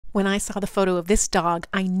When I saw the photo of this dog,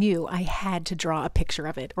 I knew I had to draw a picture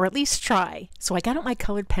of it, or at least try. So I got out my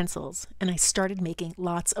colored pencils and I started making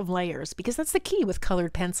lots of layers because that's the key with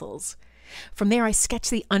colored pencils. From there, I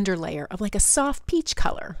sketched the underlayer of like a soft peach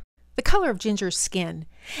color, the color of Ginger's skin.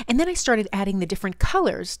 And then I started adding the different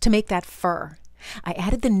colors to make that fur. I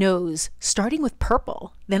added the nose, starting with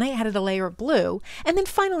purple. Then I added a layer of blue, and then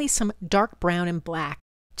finally some dark brown and black,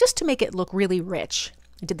 just to make it look really rich.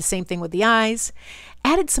 I did the same thing with the eyes,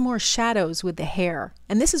 added some more shadows with the hair,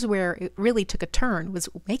 and this is where it really took a turn, was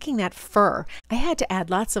making that fur. I had to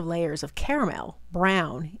add lots of layers of caramel,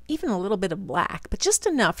 brown, even a little bit of black, but just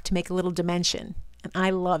enough to make a little dimension, and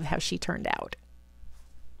I love how she turned out.